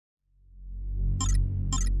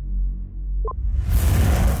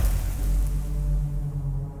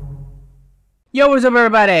Yo, what's up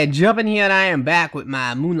everybody? Jumpin' here and I am back with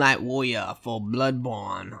my Moonlight Warrior for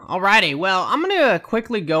Bloodborne. Alrighty, well, I'm gonna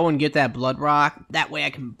quickly go and get that blood rock. That way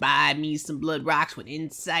I can buy me some blood rocks with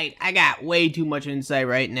insight. I got way too much insight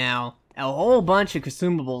right now. A whole bunch of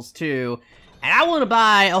consumables too. And I want to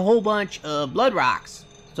buy a whole bunch of blood rocks.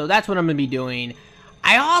 So that's what I'm gonna be doing.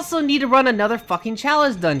 I also need to run another fucking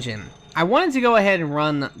chalice dungeon. I wanted to go ahead and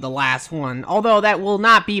run the last one, although that will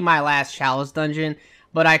not be my last chalice dungeon.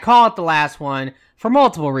 But I call it the last one for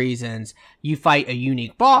multiple reasons. You fight a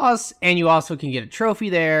unique boss, and you also can get a trophy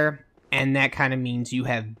there, and that kind of means you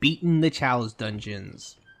have beaten the chalice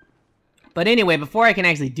dungeons. But anyway, before I can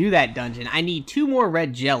actually do that dungeon, I need 2 more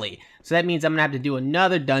red jelly. So that means I'm going to have to do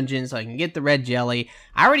another dungeon so I can get the red jelly.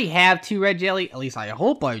 I already have 2 red jelly, at least I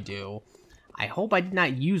hope I do. I hope I did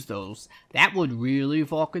not use those. That would really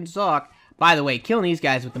fucking suck. By the way, killing these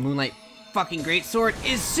guys with the Moonlight fucking greatsword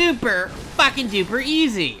is super fucking duper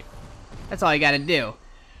easy. That's all you gotta do.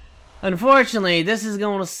 Unfortunately, this is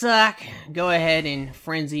gonna suck. Go ahead and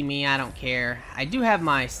frenzy me, I don't care. I do have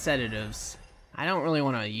my sedatives. I don't really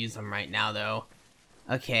want to use them right now though.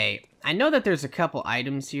 Okay, I know that there's a couple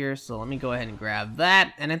items here, so let me go ahead and grab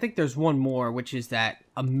that. And I think there's one more, which is that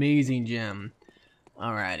amazing gem.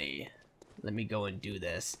 Alrighty, let me go and do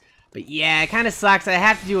this. But yeah, it kind of sucks. I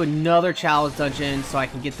have to do another chalice dungeon so I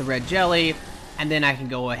can get the red jelly, and then I can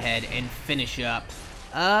go ahead and finish up.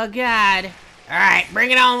 Oh god. Alright,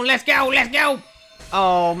 bring it on. Let's go, let's go.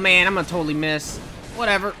 Oh man, I'm gonna totally miss.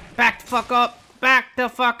 Whatever. Back the fuck up. Back the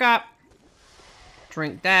fuck up.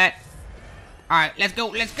 Drink that. Alright, let's go,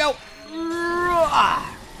 let's go.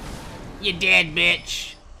 You dead,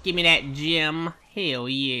 bitch. Give me that gem. Hell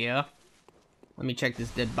yeah. Let me check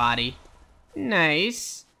this dead body.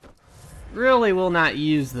 Nice. Really will not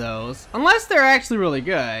use those, unless they're actually really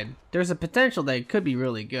good. There's a potential they could be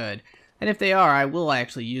really good, and if they are, I will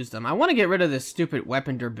actually use them. I want to get rid of this stupid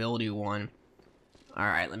weapon durability one.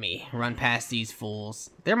 Alright, let me run past these fools.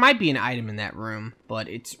 There might be an item in that room, but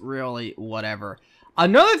it's really whatever.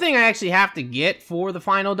 Another thing I actually have to get for the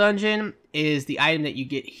final dungeon is the item that you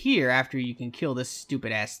get here after you can kill this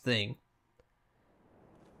stupid ass thing.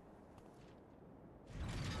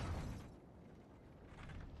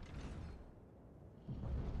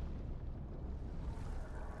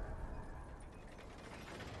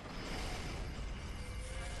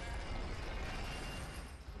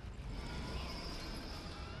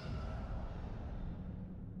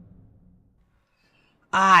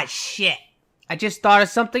 Ah, shit. I just thought of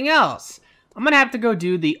something else. I'm gonna have to go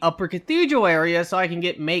do the upper cathedral area so I can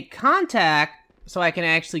make contact, so I can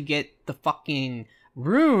actually get the fucking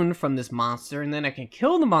rune from this monster, and then I can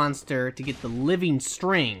kill the monster to get the living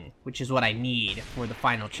string, which is what I need for the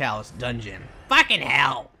final chalice dungeon. Fucking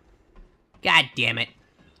hell. God damn it.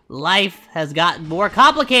 Life has gotten more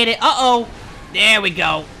complicated. Uh-oh. There we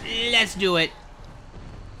go. Let's do it.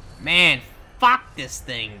 Man, fuck this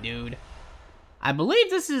thing, dude. I believe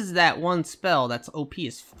this is that one spell that's OP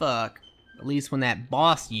as fuck. At least when that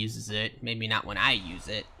boss uses it. Maybe not when I use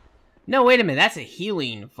it. No, wait a minute. That's a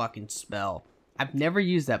healing fucking spell. I've never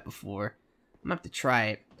used that before. I'm gonna have to try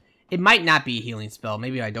it. It might not be a healing spell.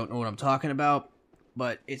 Maybe I don't know what I'm talking about.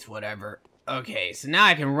 But it's whatever. Okay, so now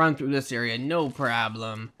I can run through this area. No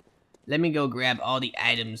problem. Let me go grab all the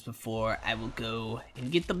items before I will go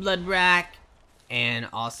and get the blood rock. And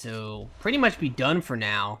also, pretty much be done for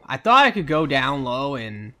now. I thought I could go down low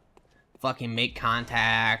and fucking make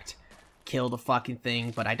contact, kill the fucking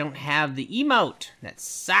thing, but I don't have the emote. That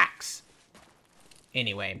sucks.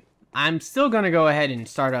 Anyway, I'm still gonna go ahead and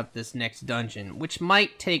start up this next dungeon, which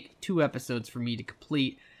might take 2 episodes for me to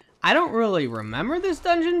complete. I don't really remember this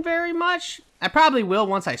dungeon very much. I probably will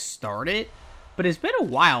once I start it, but it's been a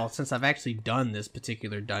while since I've actually done this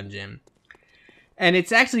particular dungeon. And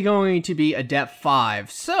it's actually going to be a depth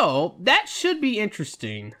 5, so that should be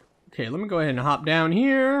interesting. Okay, let me go ahead and hop down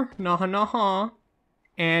here.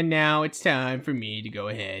 And now it's time for me to go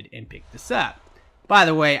ahead and pick this up. By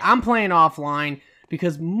the way, I'm playing offline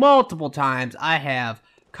because multiple times I have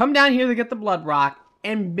come down here to get the blood rock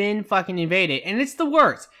and been fucking invaded. And it's the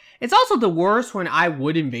worst. It's also the worst when I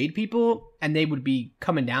would invade people and they would be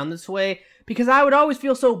coming down this way. Because I would always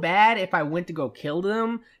feel so bad if I went to go kill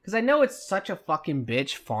them. Because I know it's such a fucking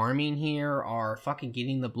bitch farming here or fucking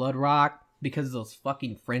getting the blood rock because of those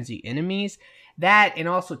fucking frenzy enemies. That and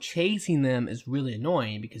also chasing them is really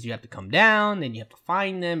annoying because you have to come down, then you have to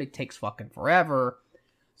find them. It takes fucking forever.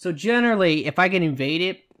 So generally, if I get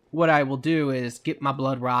invaded, what I will do is get my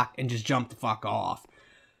blood rock and just jump the fuck off.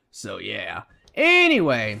 So yeah.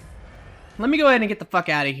 Anyway, let me go ahead and get the fuck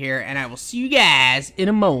out of here and I will see you guys in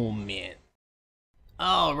a moment.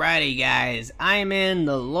 Alrighty guys, I'm in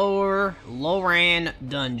the lower Loran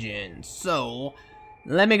dungeon. So,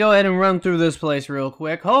 let me go ahead and run through this place real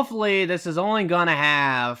quick. Hopefully this is only gonna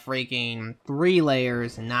have freaking 3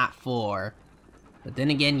 layers and not 4. But then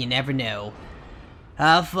again, you never know.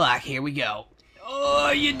 Oh fuck, here we go. Oh,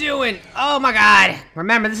 you doing? Oh my god.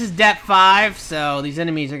 Remember, this is depth 5, so these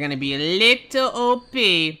enemies are gonna be a little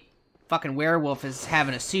OP. Fucking werewolf is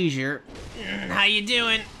having a seizure. How you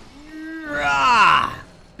doing? Rah!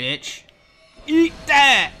 Bitch. Eat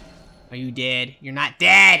that! Are you dead? You're not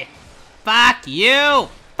dead! Fuck you!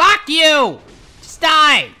 Fuck you! Just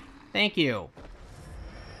die! Thank you.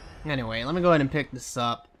 Anyway, let me go ahead and pick this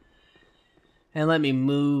up. And let me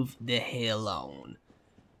move the hell on.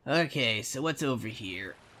 Okay, so what's over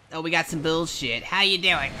here? Oh, we got some bullshit. How you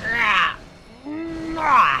doing? Rah!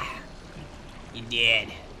 Rah! You dead.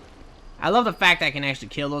 I love the fact that I can actually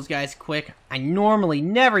kill those guys quick. I normally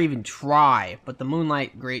never even try, but the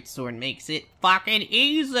Moonlight Greatsword makes it fucking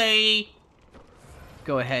easy.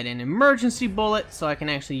 Go ahead and emergency bullet so I can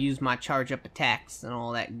actually use my charge up attacks and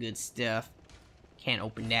all that good stuff. Can't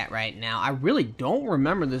open that right now. I really don't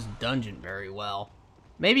remember this dungeon very well.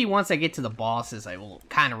 Maybe once I get to the bosses I will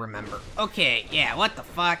kind of remember. Okay, yeah, what the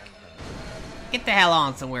fuck? Get the hell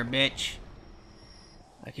on somewhere, bitch.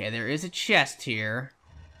 Okay, there is a chest here.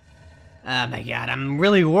 Oh my god, I'm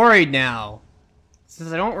really worried now.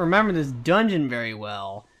 Since I don't remember this dungeon very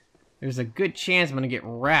well, there's a good chance I'm gonna get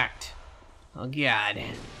wrecked. Oh god.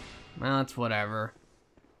 Well, that's whatever.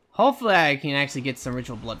 Hopefully I can actually get some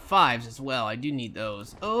Ritual Blood 5s as well. I do need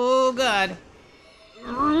those. Oh god.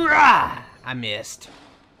 I missed.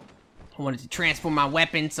 I wanted to transform my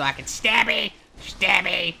weapon so I could stabby!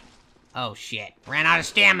 Stabby! Oh shit. Ran out of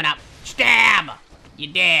stamina. Stab!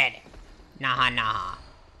 You dead. Nah, nah.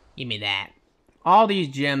 Give me that. All these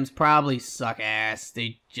gems probably suck ass.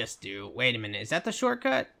 They just do. Wait a minute. Is that the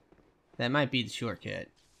shortcut? That might be the shortcut.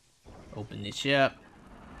 Open this up.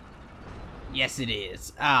 Yes, it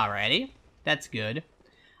is. Alrighty. That's good.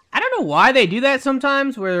 I don't know why they do that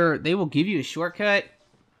sometimes, where they will give you a shortcut.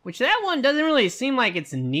 Which that one doesn't really seem like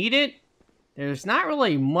it's needed. There's not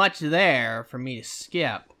really much there for me to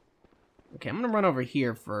skip. Okay, I'm gonna run over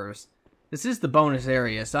here first. This is the bonus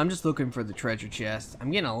area, so I'm just looking for the treasure chest.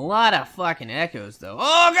 I'm getting a lot of fucking echoes, though.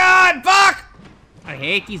 Oh, God! Fuck! I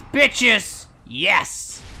hate these bitches!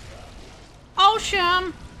 Yes!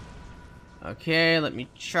 Awesome! Okay, let me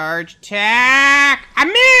charge attack! I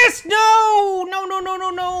missed! No! No, no, no, no,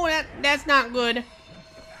 no! That's not good.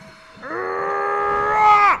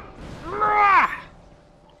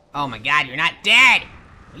 Oh my god, you're not dead!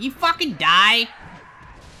 Will you fucking die?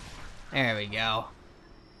 There we go.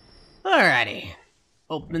 Alrighty.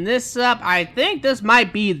 Open this up. I think this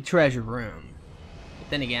might be the treasure room. But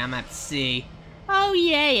then again, I'm gonna have to see. Oh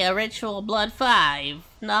yay, a Ritual Blood 5.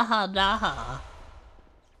 Nah, nah.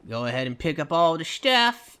 Go ahead and pick up all the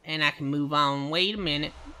stuff, and I can move on. Wait a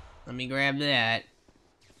minute. Let me grab that.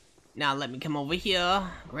 Now let me come over here,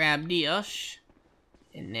 grab this.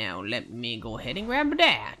 And now let me go ahead and grab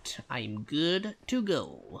that. I am good to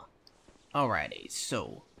go. Alrighty,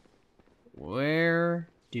 so where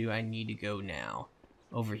do I need to go now?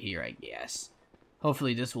 Over here, I guess.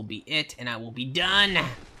 Hopefully this will be it, and I will be done.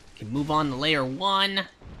 Can move on to layer 1.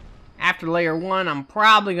 After layer 1, I'm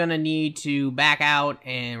probably gonna need to back out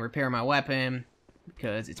and repair my weapon,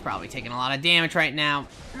 because it's probably taking a lot of damage right now.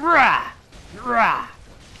 Rah! Rah!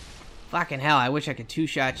 Fucking hell, I wish I could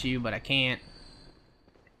two-shot you, but I can't.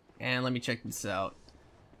 And let me check this out.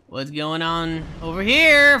 What's going on over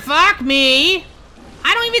here? Fuck me!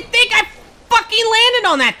 I don't even think I fucking landed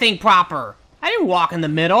on that thing proper! I didn't walk in the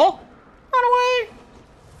middle! Run away!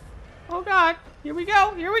 Oh god, here we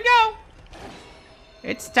go, here we go!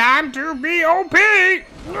 It's time to be OP!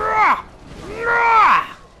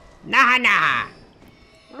 Nah, nah!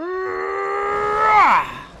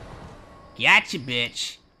 Gotcha,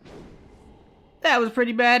 bitch. That was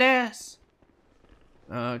pretty badass.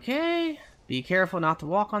 Okay, be careful not to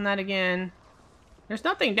walk on that again. There's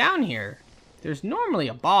nothing down here. There's normally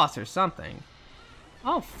a boss or something.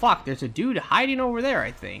 Oh fuck, there's a dude hiding over there,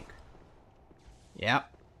 I think. Yep.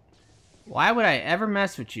 Why would I ever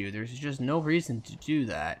mess with you? There's just no reason to do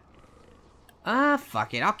that. Ah,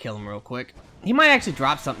 fuck it, I'll kill him real quick. He might actually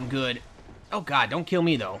drop something good. Oh god, don't kill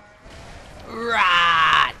me though.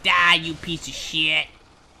 Rah! Die, you piece of shit.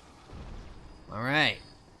 Alright.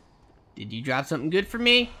 Did you drop something good for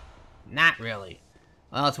me? Not really.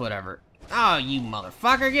 Well, it's whatever. Oh, you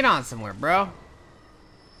motherfucker, get on somewhere, bro.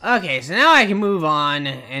 Okay, so now I can move on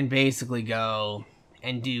and basically go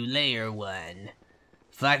and do layer 1.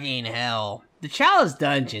 Fucking hell. The Chalice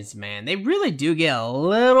dungeons, man, they really do get a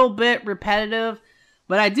little bit repetitive,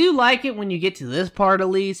 But I do like it when you get to this part at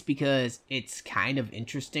least, because it's kind of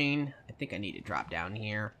interesting. I think I need to drop down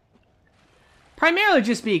here. Primarily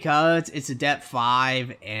just because it's a depth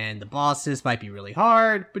 5 and the bosses might be really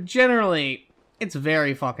hard, but generally it's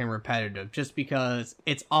very fucking repetitive just because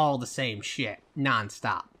it's all the same shit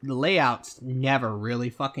non-stop. The layouts never really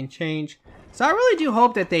fucking change. So I really do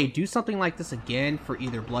hope that they do something like this again for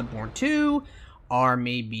either Bloodborne 2 or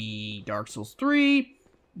maybe Dark Souls 3,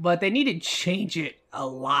 but they need to change it a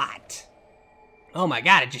lot. Oh my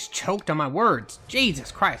god, I just choked on my words. Jesus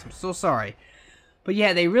Christ, I'm so sorry. But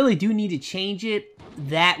yeah, they really do need to change it.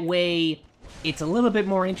 That way, it's a little bit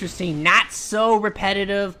more interesting, not so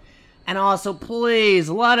repetitive. And also, please,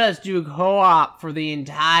 let us do co-op for the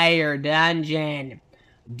entire dungeon.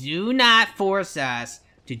 Do not force us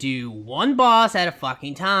to do one boss at a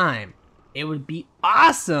fucking time. It would be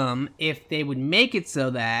awesome if they would make it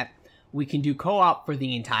so that we can do co-op for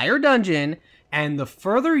the entire dungeon, and the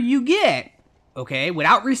further you get, okay,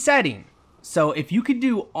 without resetting. So if you could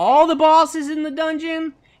do all the bosses in the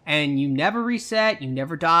dungeon, and you never reset, you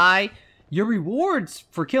never die, your rewards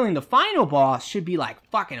for killing the final boss should be like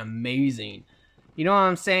fucking amazing. You know what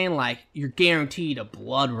I'm saying? Like, you're guaranteed a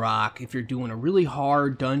blood rock if you're doing a really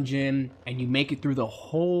hard dungeon and you make it through the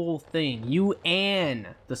whole thing. You and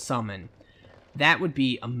the summon. That would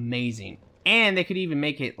be amazing. And they could even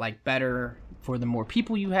make it like better for the more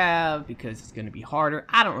people you have because it's going to be harder.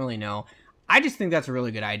 I don't really know. I just think that's a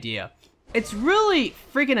really good idea. It's really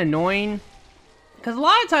freaking annoying because a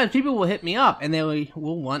lot of times people will hit me up and they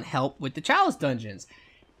will want help with the chalice dungeons.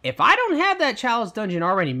 If I don't have that chalice dungeon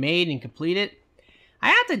already made and completed, I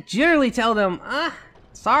have to generally tell them,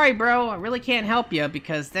 sorry bro, I really can't help you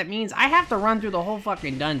because that means I have to run through the whole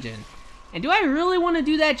fucking dungeon. And do I really want to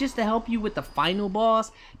do that just to help you with the final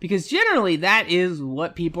boss? Because generally that is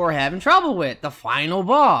what people are having trouble with, the final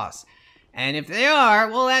boss. And if they are,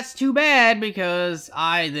 well that's too bad because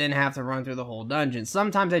I then have to run through the whole dungeon.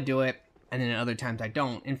 Sometimes I do it, and then other times I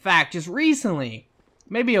don't. In fact, just recently,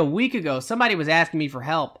 maybe a week ago, somebody was asking me for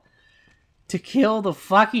help to kill the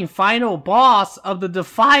fucking final boss of the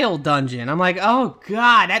Defiled dungeon. I'm like, oh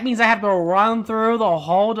god, that means I have to run through the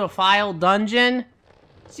whole Defiled dungeon?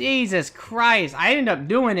 Jesus Christ, I ended up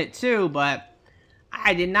doing it too, but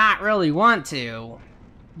I did not really want to.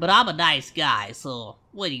 But I'm a nice guy, so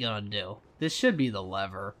what are you gonna do? This should be the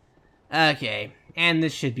lever. Okay, and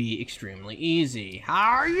this should be extremely easy.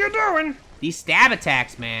 How are you doing? These stab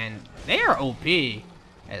attacks, man, they are OP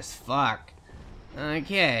as fuck.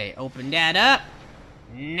 Okay, open that up.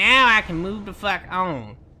 Now I can move the fuck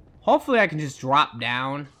on. Hopefully I can just drop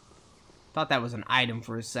down. Thought that was an item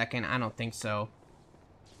for a second. I don't think so.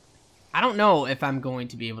 I don't know if I'm going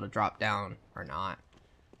to be able to drop down or not.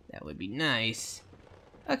 That would be nice.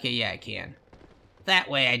 Okay, yeah, I can. That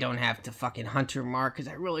way I don't have to fucking hunter mark, because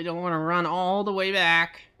I really don't want to run all the way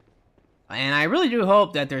back. And I really do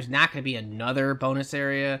hope that there's not going to be another bonus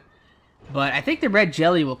area. But I think the red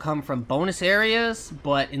jelly will come from bonus areas,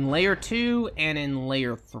 but in layer 2 and in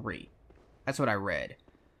layer 3. That's what I read.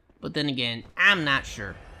 But then again, I'm not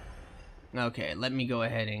sure. Okay, let me go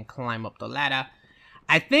ahead and climb up the ladder.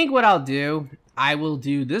 I think what I'll do, I will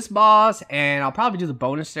do this boss, and I'll probably do the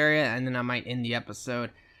bonus area, and then I might end the episode.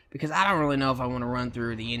 Because I don't really know if I want to run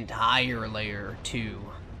through the entire layer 2.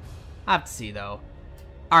 I'll have to see, though.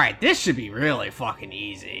 Alright, this should be really fucking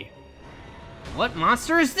easy. What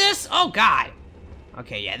monster is this? Oh, God.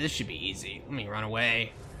 Okay, yeah, this should be easy. Let me run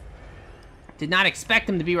away. Did not expect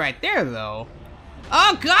him to be right there, though.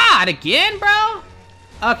 Oh, God, again, bro?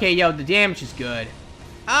 Okay, yo, the damage is good.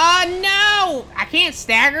 No! I can't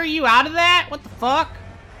stagger you out of that? What the fuck?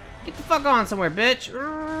 Get the fuck on somewhere, bitch.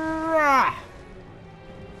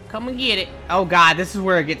 Come and get it. Oh, God, this is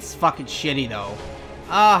where it gets fucking shitty, though.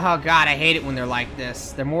 Oh, God, I hate it when they're like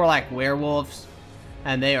this. They're more like werewolves.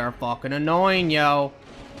 And they are fucking annoying, yo.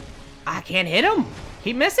 I can't hit him.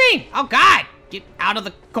 Keep missing. Oh, God. Get out of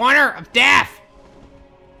the corner of death.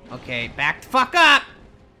 Okay, back the fuck up.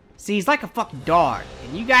 See, he's like a fucking dog.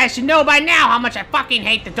 And you guys should know by now how much I fucking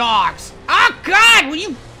hate the dogs. Oh, God. Will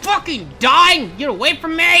you fucking die and get away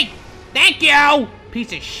from me? Thank you.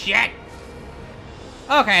 Piece of shit.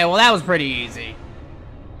 Okay, well, that was pretty easy.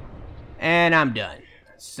 And I'm done.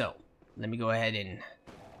 So, let me go ahead and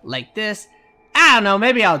like this. I don't know,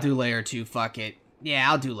 maybe I'll do layer 2, fuck it. Yeah,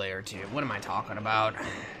 I'll do layer 2. What am I talking about?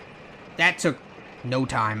 That took no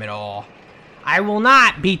time at all. I will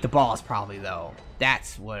not beat the boss, probably, though.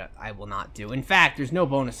 That's what I will not do. In fact, there's no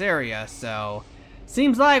bonus area, so...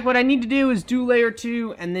 Seems like what I need to do is do layer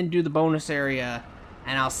 2, and then do the bonus area,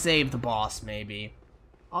 and I'll save the boss, maybe.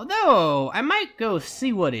 Although, I might go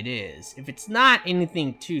see what it is. If it's not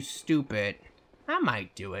anything too stupid, I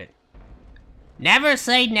might do it. Never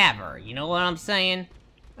say never, you know what I'm saying?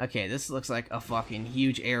 Okay, this looks like a fucking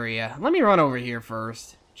huge area. Let me run over here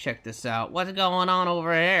first. Check this out. What's going on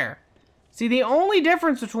over here? See, the only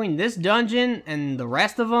difference between this dungeon and the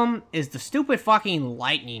rest of them is the stupid fucking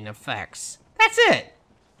lightning effects. That's it!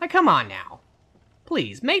 Like, come on now.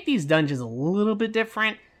 Please, make these dungeons a little bit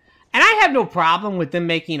different. And I have no problem with them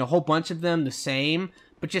making a whole bunch of them the same,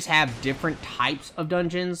 but just have different types of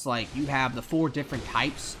dungeons. Like, you have the 4 different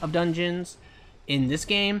types of dungeons in this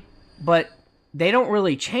game, but they don't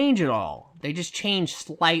really change at all. They just change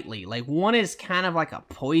slightly. Like, one is kind of like a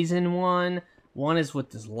poison one is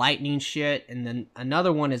with this lightning shit, and then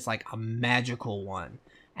another one is like a magical one.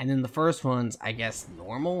 And then the first one's, I guess,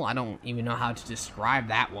 normal? I don't even know how to describe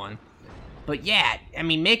that one. But yeah, I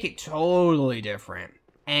mean, make it totally different.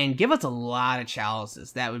 And give us a lot of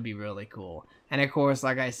chalices. That would be really cool. And of course,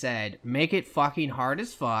 like I said, make it fucking hard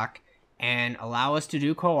as fuck, and allow us to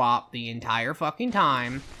do co-op the entire fucking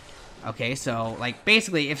time. Okay, so, like,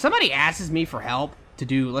 basically, if somebody asks me for help to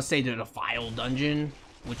do, let's say, the Defile dungeon,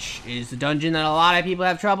 which is the dungeon that a lot of people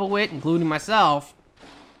have trouble with, including myself,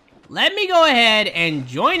 let me go ahead and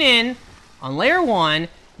join in on Layer 1,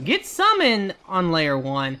 get summoned on Layer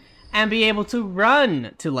 1, and be able to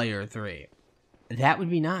run to Layer 3. That would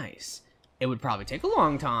be nice. It would probably take a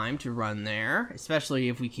long time to run there, especially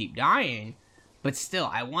if we keep dying, but still,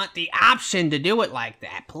 I want the option to do it like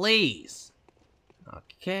that, please.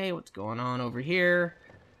 Okay, what's going on over here?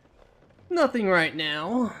 Nothing right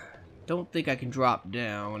now. Don't think I can drop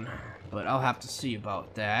down, but I'll have to see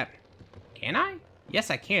about that. Can I? Yes,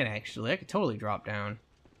 I can, actually. I could totally drop down.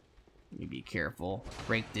 Let me be careful.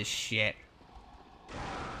 Break this shit.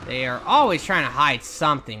 They are always trying to hide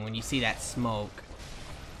something when you see that smoke.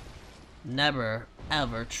 Never,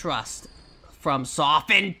 ever trust from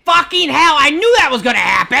soften. Fucking hell, I knew that was gonna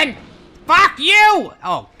happen! Fuck you!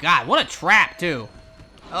 Oh, God, what a trap, too.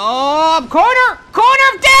 Oh, corner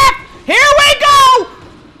of death! Here we go!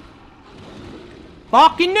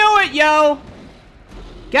 Fucking knew it, yo!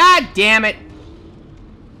 God damn it.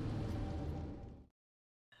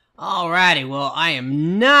 Alrighty, well, I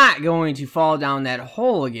am not going to fall down that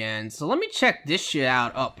hole again, so let me check this shit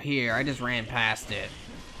out up here. I just ran past it.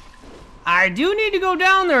 I do need to go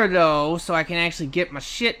down there, though, so I can actually get my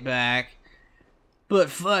shit back.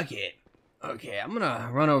 But fuck it. Okay, I'm gonna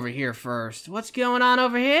run over here first. What's going on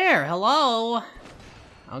over here? Hello?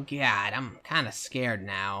 Oh god, I'm kinda scared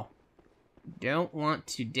now. Don't want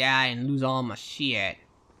to die and lose all my shit.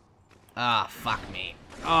 Oh, fuck me.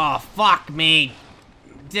 Oh, fuck me.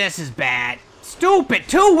 This is bad. Stupid!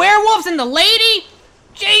 2 werewolves and the lady?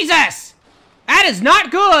 Jesus! That is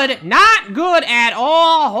not good. Not good at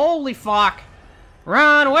all. Holy fuck.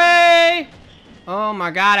 Run away. Oh my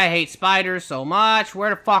god, I hate spiders so much. Where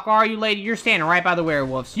the fuck are you, lady? You're standing right by the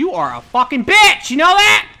werewolves. You are a fucking bitch! You know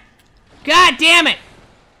that? God damn it!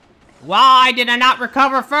 Why did I not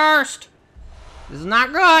recover first? This is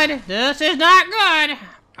not good. This is not good.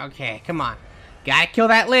 Okay, come on. Gotta kill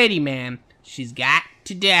that lady, man. She's got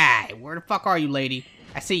to die. Where the fuck are you, lady?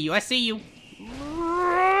 I see you. I see you.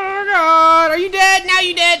 Oh, God. Are you dead? Now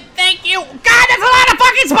you dead. Thank you. God, that's a lot of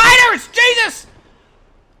fucking spiders! Jesus!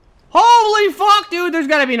 Holy fuck, dude. There's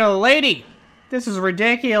gotta be another lady. This is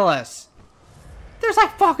ridiculous. There's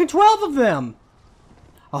like fucking 12 of them.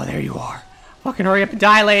 Oh, there you are. Fucking hurry up and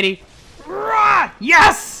die, lady.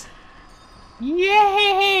 Yes!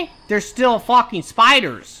 Yay! There's still fucking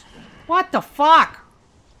spiders. What the fuck?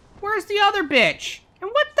 Where's the other bitch? And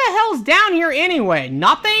what the hell's down here anyway?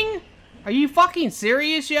 Nothing? Are you fucking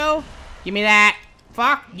serious, yo? Give me that.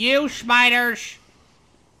 Fuck you, spiders.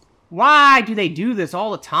 Why do they do this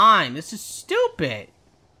all the time? This is stupid.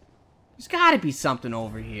 There's gotta be something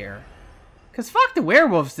over here. Cause fuck the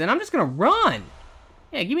werewolves then, I'm just gonna run.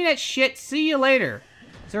 Yeah, give me that shit, see you later.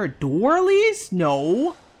 Is there a door at least?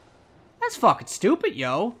 No. That's fucking stupid,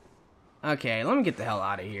 yo. Okay, let me get the hell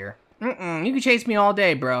out of here. You can chase me all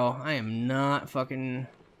day, bro. I am not fucking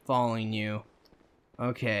following you.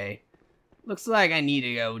 Okay. Looks like I need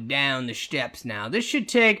to go down the steps now. This should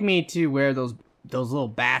take me to where those little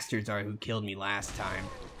bastards are who killed me last time.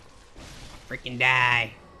 Freaking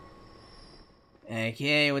die.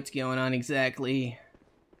 Okay, what's going on exactly?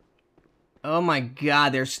 Oh my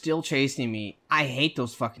god, they're still chasing me. I hate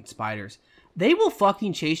those fucking spiders. They will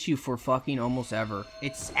fucking chase you for fucking almost ever.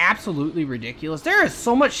 It's absolutely ridiculous. There is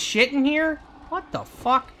so much shit in here. What the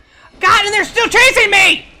fuck? God, and they're still chasing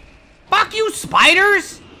me! Fuck you,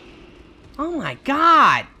 spiders! Oh my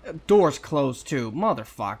god. Door's closed too.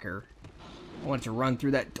 Motherfucker. I want to run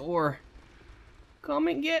through that door. Come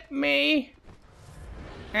and get me.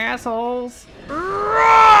 Assholes.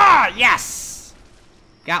 Yes!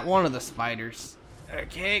 Got one of the spiders.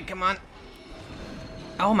 Okay, come on.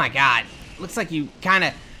 Oh my god. Looks like you kind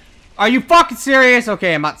of... Are you fucking serious?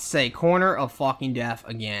 Okay, I'm about to say corner of fucking death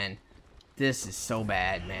again. This is so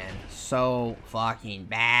bad, man. So fucking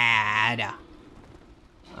bad.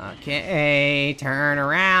 Okay, turn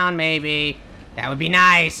around, maybe. That would be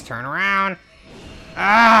nice. Turn around.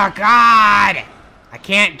 Oh, God! I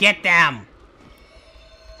can't get them.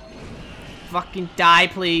 Fucking die,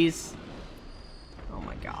 please. Oh,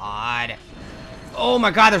 my God. Oh, my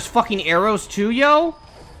God, there's fucking arrows, too, yo?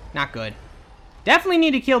 Not good. Definitely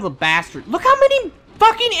need to kill the bastard. Look how many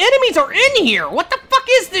fucking enemies are in here! What the fuck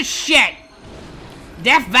is this shit?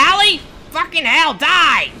 Death Valley? Fucking hell,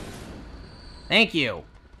 die! Thank you.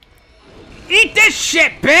 Eat this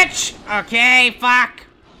shit, bitch! Okay, fuck.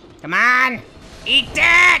 Come on. Eat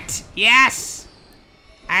that! Yes!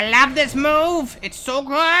 I love this move. It's so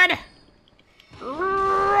good.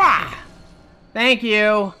 Thank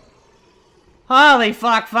you. Holy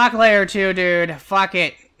fuck. Fuck layer 2, dude. Fuck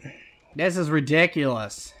it. This is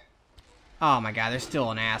ridiculous. Oh my god, there's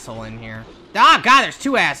still an asshole in here. Oh god, there's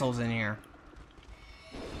 2 assholes in here.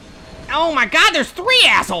 Oh my god, there's 3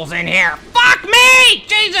 assholes in here! Fuck me!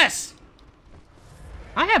 Jesus!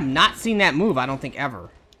 I have not seen that move, I don't think, ever.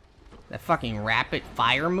 That fucking rapid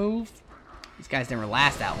fire move? These guys never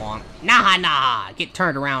last that long. Nah. Get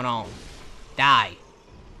turned around on. Die.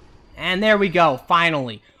 And there we go,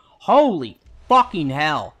 finally. Holy fucking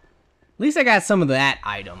hell. At least I got some of that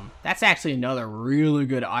item. That's actually another really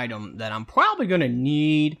good item that I'm probably gonna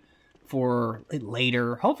need for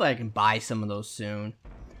later. Hopefully I can buy some of those soon.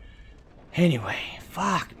 Anyway,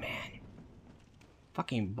 fuck, man.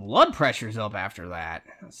 Fucking blood pressure's up after that.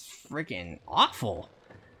 That's freaking awful.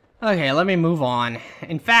 Okay, let me move on.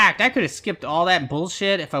 In fact, I could have skipped all that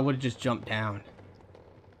bullshit if I would have just jumped down.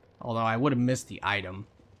 Although I would have missed the item.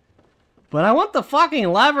 But I want the fucking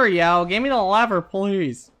lever, yo. Give me the lever,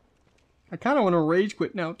 please. I kind of want to rage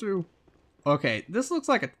quit now, too. Okay, this looks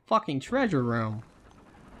like a fucking treasure room.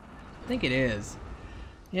 I think it is.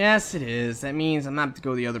 Yes, it is. That means I'm gonna have to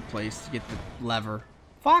go the other place to get the lever.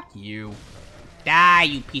 Fuck you. Die,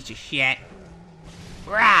 you piece of shit.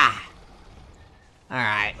 Rah!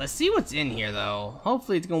 Alright, let's see what's in here, though.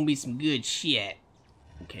 Hopefully it's gonna be some good shit.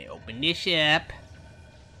 Okay, open this up.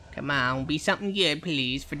 Come on, be something good,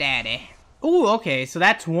 please, for daddy. Ooh, okay, so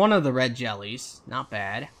that's one of the red jellies. Not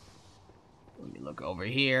bad. Let me look over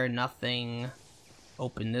here. Nothing.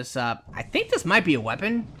 Open this up. I think this might be a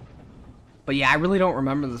weapon. But yeah, I really don't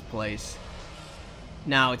remember this place.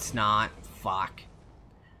 No, it's not. Fuck.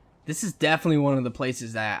 This is definitely one of the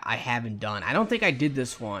places that I haven't done. I don't think I did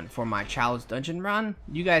this one for my Child's Dungeon run.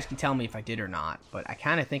 You guys can tell me if I did or not. But I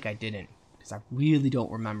kind of think I didn't. Because I really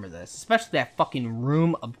don't remember this. Especially that fucking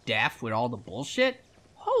room of death with all the bullshit.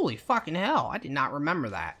 Holy fucking hell. I did not remember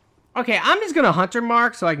that. Okay, I'm just going to hunter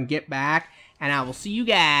mark so I can get back. And I will see you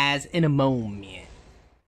guys in a moment.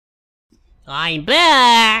 I'm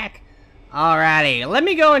back! Alrighty, let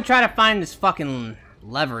me go and try to find this fucking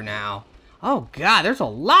lever now. Oh god, there's a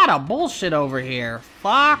lot of bullshit over here.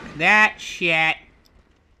 Fuck that shit.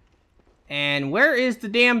 And where is the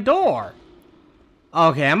damn door?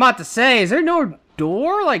 Okay, I'm about to say, is there no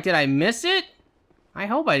door? Like, did I miss it? I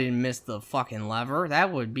hope I didn't miss the fucking lever.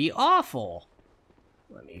 That would be awful.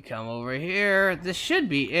 Let me come over here. This should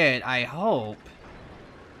be it, I hope.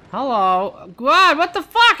 Hello? God, what the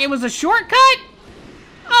fuck? It was a shortcut?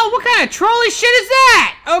 Oh, what kind of trolley shit is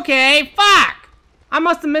that? Okay, fuck. I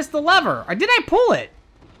must have missed the lever. Or did I pull it?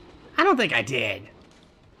 I don't think I did.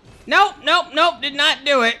 Nope, did not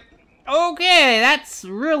do it. Okay, that's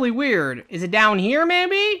really weird. Is it down here,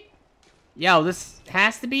 maybe? Yo, this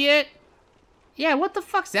has to be it? Yeah, what the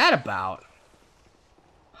fuck's that about?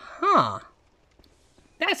 Huh.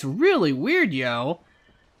 That's really weird, yo.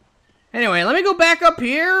 Anyway, let me go back up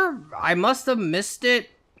here. I must have missed it.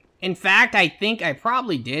 In fact, I think I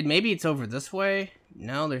probably did. Maybe it's over this way.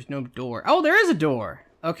 No, there's no door. Oh, there is a door.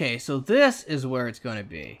 Okay, so this is where it's gonna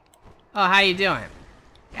be. Oh, how you doing?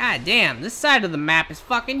 God damn, this side of the map is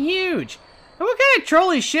fucking huge. And what kind of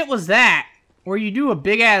trolley shit was that? Where you do a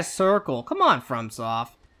big-ass circle. Come on,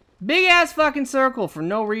 FromSoft. Big-ass fucking circle for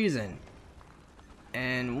no reason.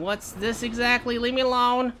 And what's this exactly? Leave me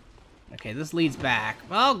alone. Okay, this leads back.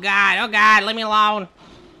 Oh god, leave me alone.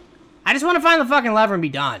 I just want to find the fucking lever and be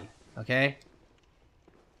done. Okay?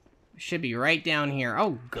 It should be right down here.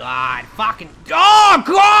 Oh god, fucking... Oh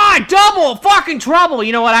god, double fucking trouble.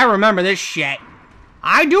 You know what, I remember this shit.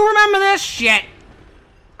 I do remember this shit.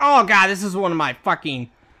 Oh god, this is one of my fucking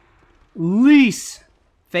least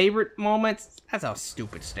favorite moments. That's a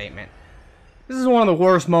stupid statement. This is one of the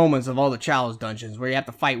worst moments of all the challenge dungeons, where you have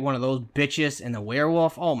to fight one of those bitches and the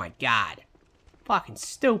werewolf. Oh my god. Fucking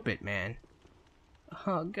stupid, man.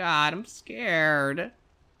 Oh god, I'm scared.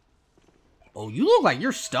 Oh, you look like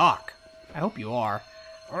you're stuck. I hope you are.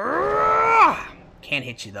 Can't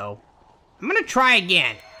hit you, though. I'm gonna try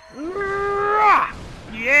again.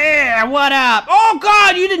 Yeah, what up? Oh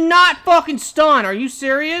god, you did not fucking stun. Are you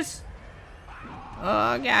serious?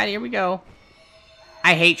 Oh god, here we go.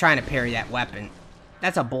 I hate trying to parry that weapon.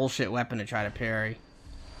 That's a bullshit weapon to try to parry.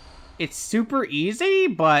 It's super easy,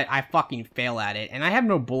 but I fucking fail at it, and I have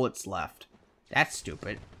no bullets left. That's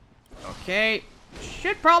stupid. Okay,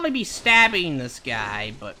 should probably be stabbing this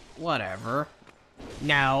guy, but whatever.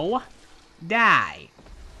 No. Die.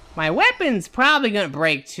 My weapon's probably gonna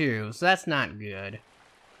break too, so that's not good.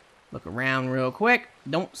 Look around real quick.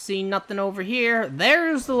 Don't see nothing over here.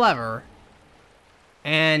 There's the lever.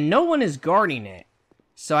 And no one is guarding it.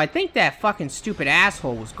 So I think that fucking stupid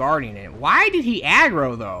asshole was guarding it. Why did he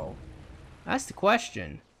aggro, though? That's the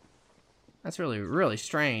question. That's really, really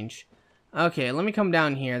strange. Okay, let me come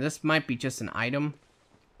down here. This might be just an item.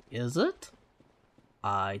 Is it?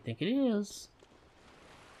 I think it is.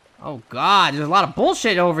 Oh, God. There's a lot of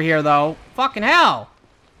bullshit over here, though. Fucking hell.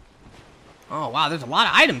 Oh, wow. There's a lot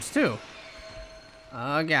of items, too.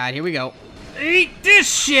 Oh, God. Here we go. Eat this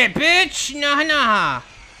shit, bitch! Nah.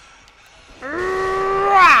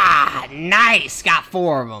 Nice! Got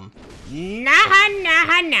 4 of them. Nah.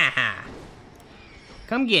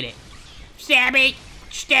 Come get it. Stabby!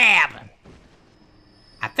 Stab!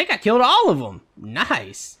 I think I killed all of them.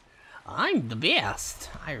 Nice. I'm the best.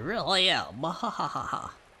 I really am.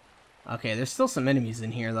 Okay, there's still some enemies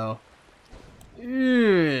in here, though.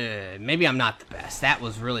 Maybe I'm not the best. That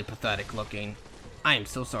was really pathetic looking. I am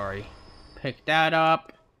so sorry. Pick that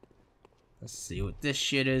up. Let's see what this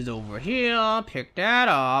shit is over here. Pick that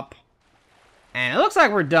up. And it looks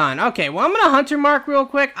like we're done. Okay, well, I'm gonna hunter mark real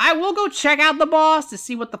quick. I will go check out the boss to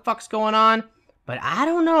see what the fuck's going on. But I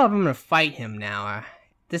don't know if I'm gonna fight him now.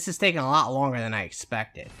 This is taking a lot longer than I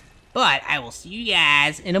expected. But I will see you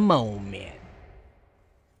guys in a moment.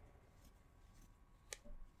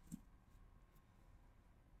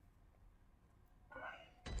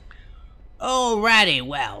 Alrighty,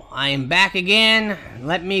 well, I am back again.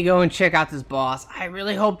 Let me go and check out this boss. I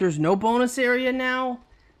really hope there's no bonus area now.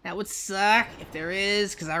 That would suck if there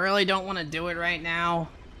is, because I really don't want to do it right now.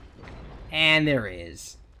 And there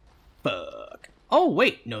is. Fuck. Oh,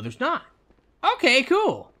 wait, no, there's not. Okay,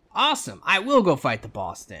 cool. Awesome. I will go fight the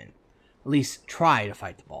boss then. At least try to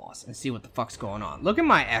fight the boss and see what the fuck's going on. Look at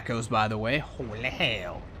my echoes, by the way. Holy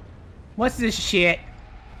hell. What's this shit?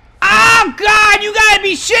 Oh, God, you gotta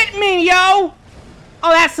be shitting me, yo!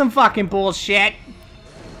 Oh, that's some fucking bullshit.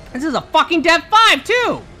 This is a fucking Death 5,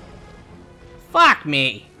 too. Fuck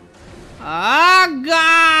me. Oh,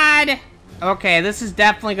 God. Okay, this is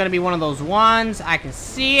definitely gonna be one of those ones. I can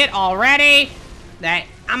see it already. That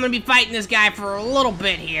I'm gonna be fighting this guy for a little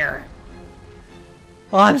bit here.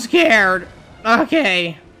 Oh, I'm scared.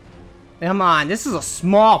 Okay. Come on, this is a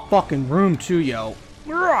small fucking room, too, yo.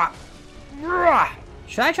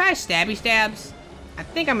 Should I try stabby stabs? I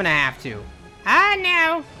think I'm gonna have to. Ah,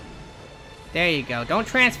 no. There you go. Don't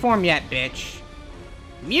transform yet, bitch.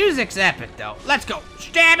 Music's epic, though. Let's go.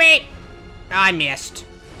 Stabby! I missed.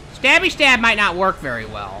 Stabby stab might not work very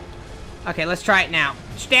well. Okay, let's try it now.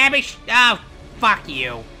 Stabby oh, fuck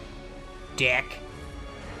you. Dick.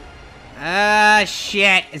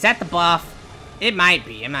 Shit. Is that the buff? It might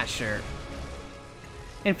be. I'm not sure.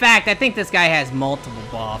 In fact, I think this guy has multiple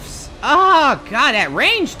buffs. Oh, God, that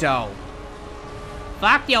range, though.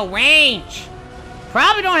 Fuck your range.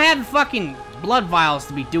 Probably don't have the fucking blood vials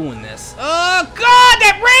to be doing this. Oh, God,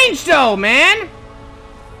 that range, though, man.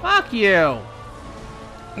 Fuck you.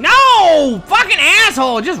 No! Fucking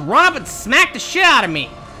asshole. Just run up and smack the shit out of me.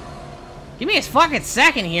 Give me a fucking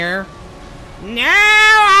second here. No,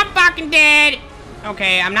 I'm fucking dead.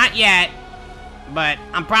 Okay, I'm not yet. But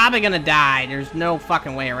I'm probably gonna die. There's no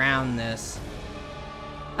fucking way around this.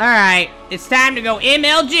 Alright, it's time to go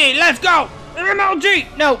MLG. Let's go!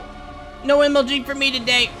 MLG! No. No MLG for me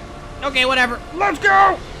today. Okay, whatever. Let's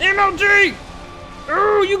go! MLG!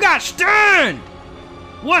 Ooh, you got stunned!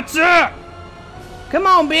 What's up? Come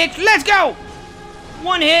on, bitch. Let's go!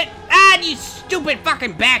 One hit. Ah, you stupid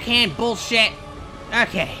fucking backhand bullshit.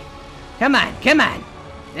 Okay. Come on, come on.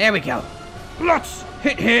 There we go. Let's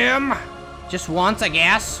hit him. Just once, I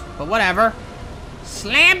guess, but whatever.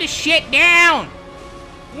 Slam the shit down.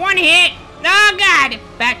 One hit. Oh, God.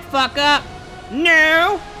 Back the fuck up.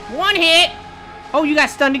 No. One hit. Oh, you got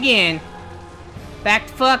stunned again. Back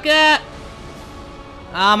the fuck up.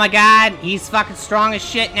 Oh my god, he's fucking strong as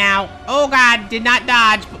shit now. Oh god, did not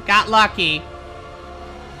dodge, but got lucky.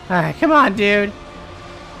 Alright, come on, dude.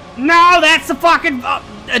 No, that's the fucking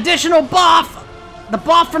additional buff! The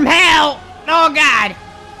buff from hell! Oh god!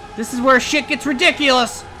 This is where shit gets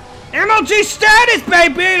ridiculous. MLG status,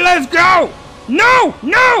 baby! Let's go! No!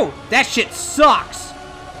 No! That shit sucks.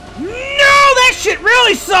 No! That shit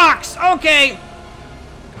really sucks! Okay.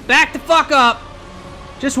 Back the fuck up.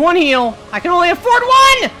 Just one heal. I can only afford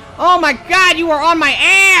one! Oh my god, you are on my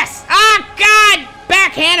ass! Oh god!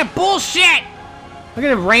 Backhanded bullshit! Look at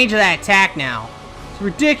the range of that attack now. It's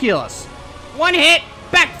ridiculous. One hit,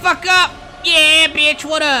 back the fuck up! Yeah, bitch,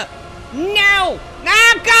 what up? No!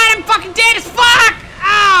 Oh god, I'm fucking dead as fuck!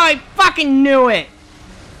 Oh, I fucking knew it!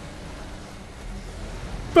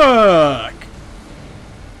 Fuck!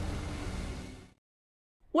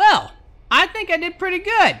 Well, I think I did pretty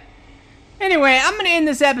good. Anyway, I'm gonna end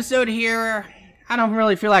this episode here. I don't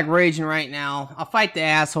really feel like raging right now. I'll fight the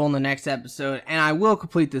asshole in the next episode, and I will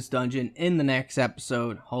complete this dungeon in the next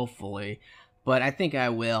episode, hopefully. But I think I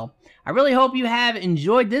will. I really hope you have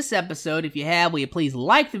enjoyed this episode. If you have, will you please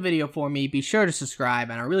like the video for me? Be sure to subscribe,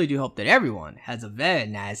 and I really do hope that everyone has a very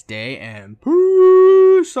nice day, and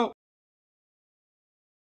peace out.